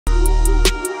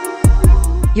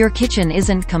Your kitchen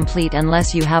isn't complete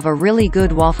unless you have a really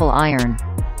good waffle iron.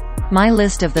 My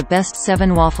list of the best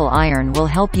 7 waffle iron will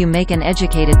help you make an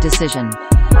educated decision.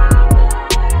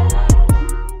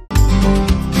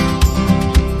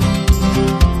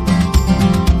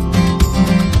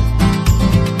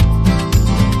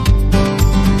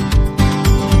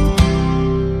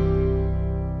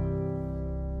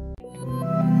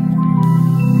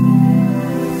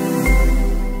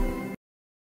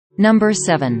 Number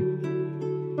 7.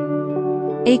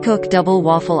 AICOOK Double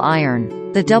Waffle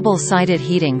Iron. The double-sided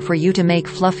heating for you to make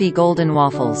fluffy golden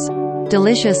waffles.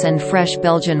 Delicious and fresh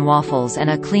Belgian waffles and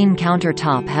a clean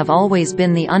countertop have always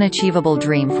been the unachievable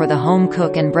dream for the home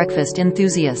cook and breakfast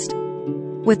enthusiast.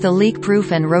 With the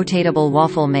leak-proof and rotatable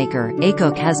waffle maker,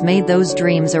 AICOOK has made those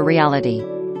dreams a reality.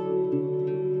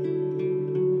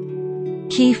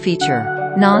 Key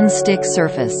feature: non-stick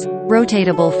surface,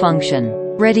 rotatable function,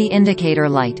 ready indicator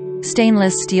light,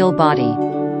 stainless steel body.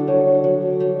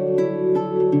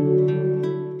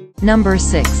 Number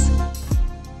 6.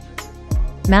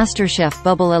 MasterChef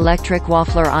Bubble Electric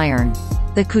Waffler Iron.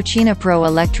 The CucinaPro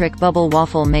electric bubble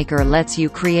waffle maker lets you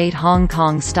create Hong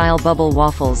Kong-style bubble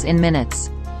waffles in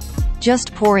minutes.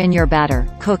 Just pour in your batter,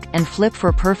 cook, and flip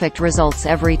for perfect results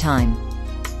every time.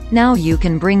 Now you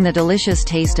can bring the delicious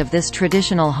taste of this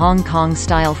traditional Hong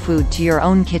Kong-style food to your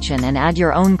own kitchen and add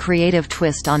your own creative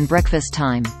twist on breakfast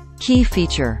time. Key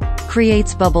feature: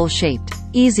 creates bubble-shaped,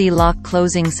 easy lock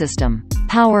closing system,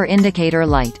 power indicator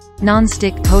light,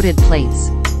 non-stick coated plates.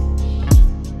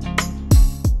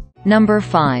 Number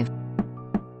 5.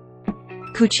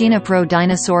 CucinaPro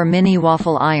Dinosaur Mini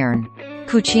Waffle Iron.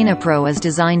 CucinaPro is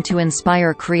designed to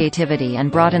inspire creativity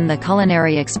and broaden the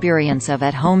culinary experience of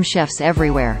at-home chefs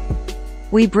everywhere.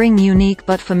 We bring unique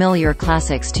but familiar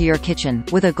classics to your kitchen,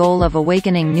 with a goal of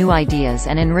awakening new ideas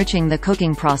and enriching the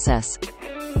cooking process.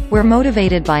 We're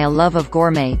motivated by a love of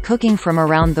gourmet cooking from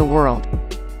around the world.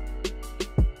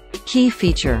 Key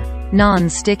feature: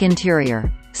 non-stick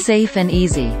interior, safe and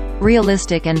easy,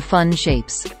 realistic and fun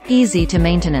shapes, easy to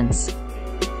maintenance.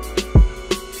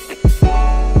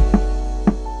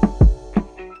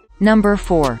 Number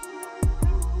 4.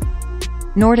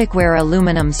 NordicWare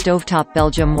Aluminum Stovetop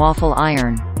Belgium Waffle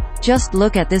Iron. Just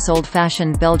look at this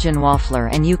old-fashioned Belgian waffler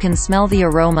and you can smell the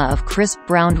aroma of crisp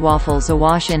browned waffles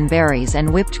awash in berries and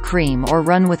whipped cream or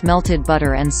run with melted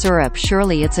butter and syrup.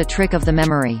 Surely it's a trick of the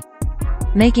memory.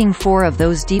 Making 4 of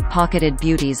those deep-pocketed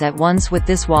beauties at once with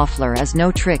this waffler is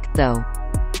no trick, though.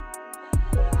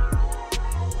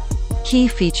 Key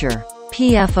feature: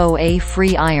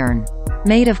 PFOA-free iron.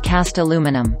 Made of cast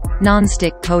aluminum,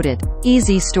 non-stick coated,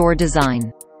 easy store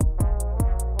design.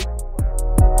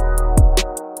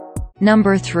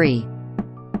 Number 3.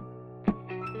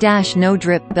 No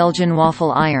Drip Belgian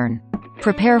Waffle Iron.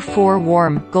 Prepare 4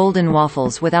 warm, golden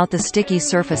waffles without the sticky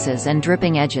surfaces and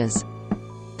dripping edges.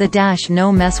 The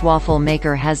No Mess waffle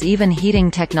maker has even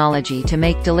heating technology to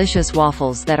make delicious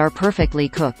waffles that are perfectly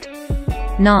cooked.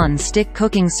 Non-stick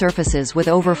cooking surfaces with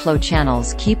overflow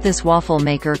channels keep this waffle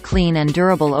maker clean and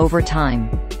durable over time.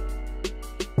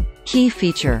 Key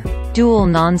feature: dual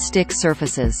non-stick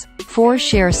surfaces, 4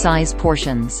 share size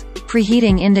portions,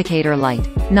 preheating indicator light,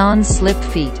 non-slip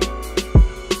feet.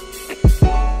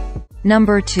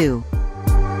 Number 2.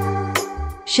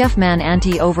 Chefman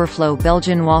Anti-Overflow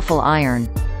Belgian Waffle Iron.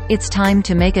 It's time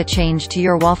to make a change to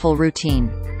your waffle routine.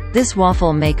 This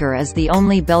waffle maker is the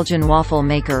only Belgian waffle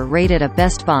maker rated a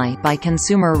Best Buy by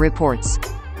Consumer Reports.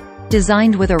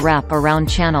 Designed with a wrap-around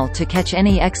channel to catch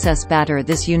any excess batter,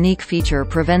 this unique feature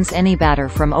prevents any batter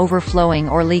from overflowing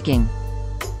or leaking.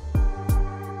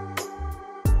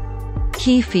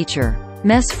 Key feature: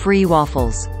 mess-free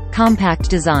waffles, compact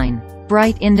design,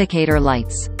 bright indicator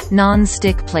lights,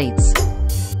 non-stick plates.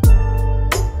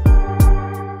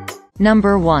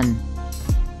 Number 1.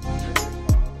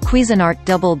 Cuisinart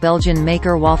Double Belgian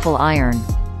Maker Waffle Iron.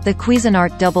 The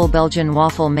Cuisinart Double Belgian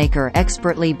Waffle Maker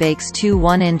expertly bakes 2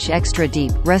 1-inch extra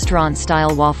deep,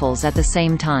 restaurant-style waffles at the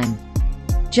same time.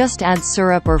 Just add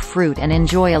syrup or fruit and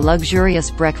enjoy a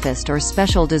luxurious breakfast or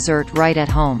special dessert right at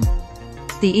home.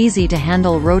 The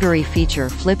easy-to-handle rotary feature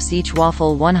flips each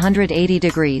waffle 180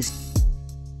 degrees.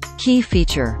 Key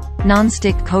feature: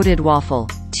 non-stick coated waffle,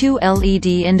 2 LED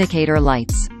indicator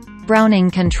lights,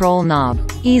 browning control knob,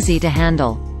 easy to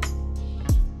handle.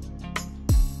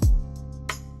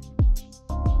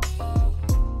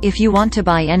 If you want to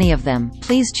buy any of them,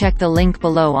 please check the link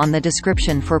below on the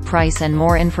description for price and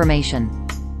more information.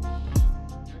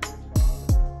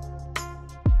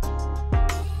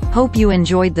 Hope you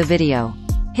enjoyed the video.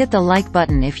 Hit the like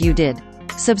button if you did.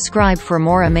 Subscribe for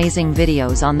more amazing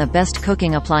videos on the best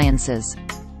cooking appliances.